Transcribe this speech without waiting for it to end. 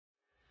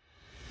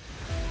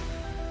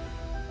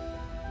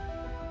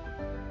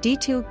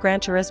D2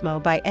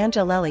 Granturismo by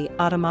Angelelli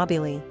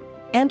Automobili.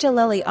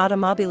 Angelelli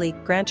Automobili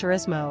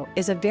Granturismo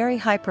is a very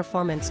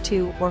high-performance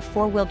 2- or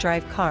 4-wheel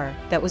drive car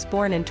that was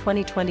born in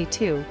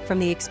 2022 from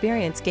the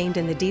experience gained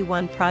in the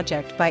D1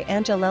 project by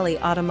Angelelli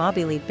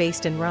Automobili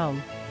based in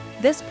Rome.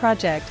 This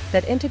project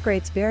that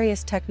integrates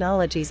various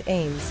technologies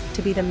aims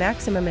to be the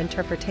maximum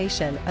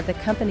interpretation of the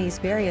company's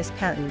various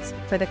patents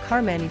for the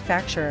car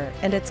manufacturer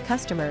and its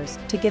customers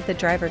to give the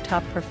driver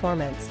top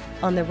performance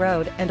on the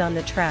road and on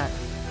the track.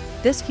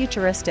 This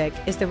futuristic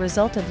is the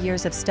result of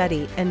years of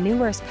study and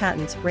numerous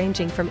patents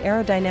ranging from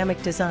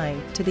aerodynamic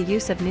design to the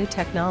use of new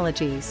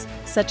technologies,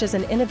 such as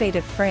an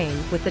innovative frame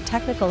with the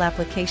technical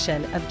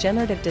application of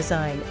generative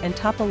design and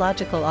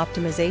topological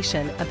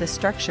optimization of the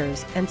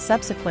structures and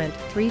subsequent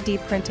 3D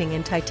printing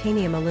in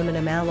titanium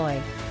aluminum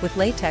alloy, with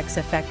latex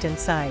effect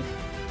inside.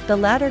 The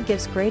latter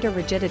gives greater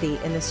rigidity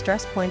in the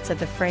stress points of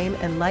the frame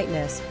and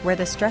lightness where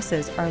the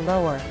stresses are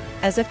lower,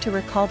 as if to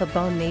recall the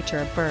bone nature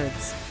of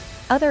birds.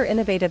 Other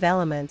innovative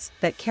elements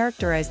that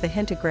characterize the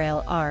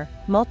Hintergrail are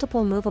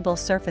multiple movable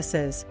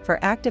surfaces for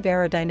active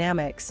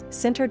aerodynamics,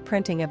 sintered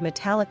printing of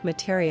metallic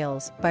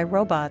materials by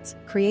robots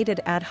created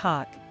ad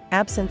hoc,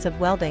 absence of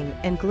welding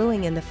and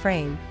gluing in the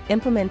frame,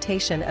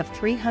 implementation of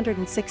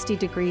 360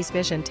 degrees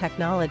vision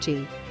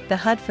technology, the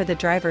HUD for the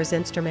driver's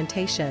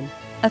instrumentation,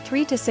 a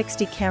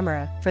 360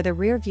 camera for the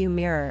rear view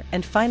mirror,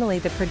 and finally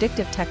the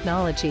predictive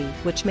technology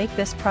which make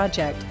this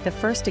project the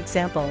first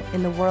example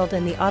in the world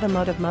in the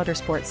automotive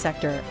motorsport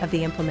sector of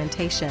the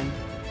implementation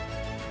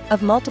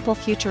of multiple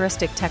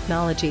futuristic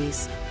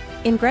technologies.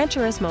 In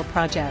Granturismo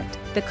project,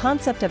 the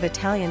concept of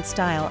Italian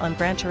style on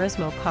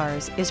Granturismo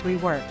cars is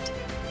reworked.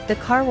 The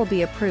car will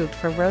be approved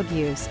for road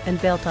use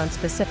and built on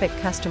specific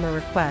customer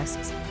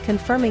requests,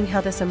 confirming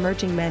how this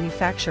emerging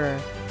manufacturer,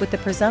 with the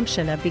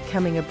presumption of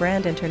becoming a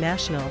brand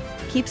international,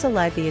 keeps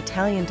alive the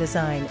Italian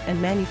design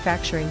and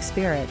manufacturing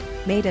spirit,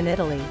 made in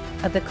Italy,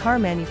 of the car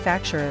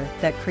manufacturer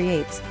that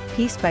creates,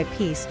 piece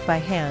by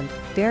hand,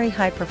 very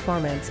high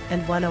performance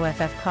and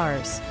 10FF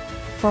cars.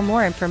 For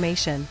more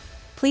information,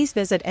 please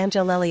visit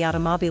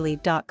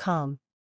angelelliautomobili.com.